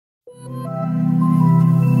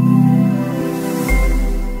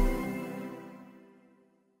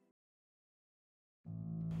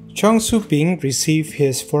Cheong Soo Pieng received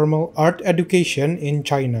his formal art education in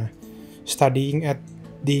China, studying at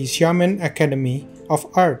the Xiamen Academy of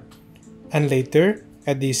Art, and later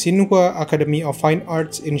at the Tsinghua Academy of Fine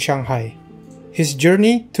Arts in Shanghai. His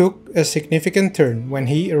journey took a significant turn when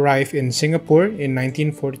he arrived in Singapore in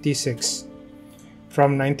 1946.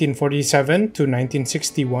 From 1947 to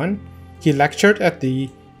 1961, he lectured at the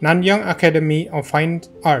Nanyang Academy of Fine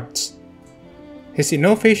Arts. His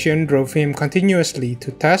innovation drove him continuously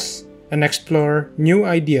to test and explore new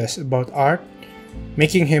ideas about art,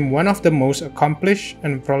 making him one of the most accomplished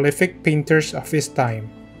and prolific painters of his time.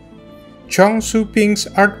 Cheong Soo Pieng's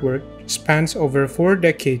artwork spans over 4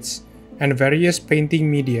 decades and various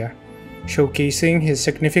painting media, showcasing his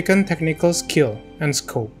significant technical skill and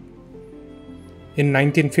scope. In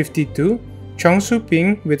 1952, Cheong Soo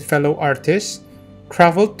Pieng, with fellow artists,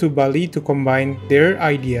 traveled to Bali to combine their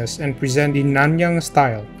ideas and present the Nanyang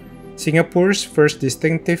style, Singapore's first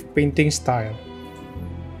distinctive painting style.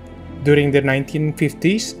 During the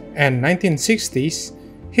 1950s and 1960s,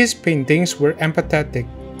 his paintings were empathetic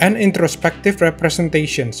and introspective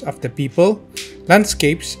representations of the people,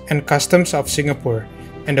 landscapes, and customs of Singapore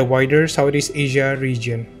and the wider Southeast Asia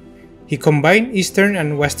region. He combined Eastern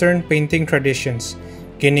and Western painting traditions,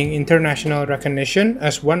 gaining international recognition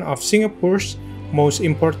as one of Singapore's most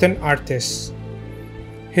important artists.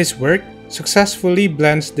 His work successfully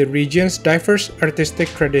blends the region's diverse artistic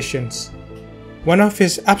traditions. One of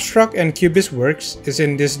his abstract and cubist works is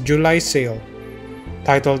in this July sale.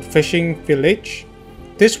 Titled Fishing Village,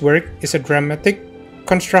 this work is a dramatic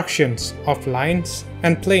construction of lines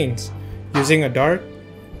and planes using a dark,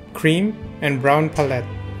 cream, and brown palette.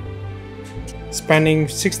 Spanning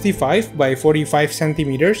 65 by 45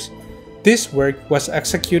 centimeters, this work was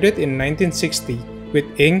executed in 1960 with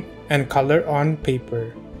ink and color on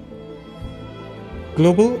paper.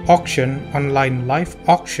 Global Auction online live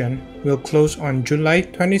auction will close on July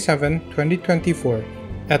 27, 2024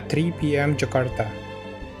 at 3 p.m. Jakarta.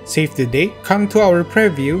 Save the date, come to our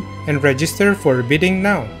preview, and register for bidding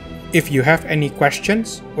now. If you have any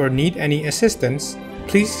questions or need any assistance,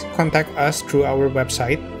 please contact us through our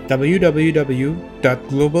website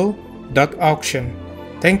www.global.auction.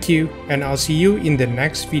 Thank you, and I'll see you in the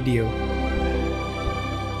next video.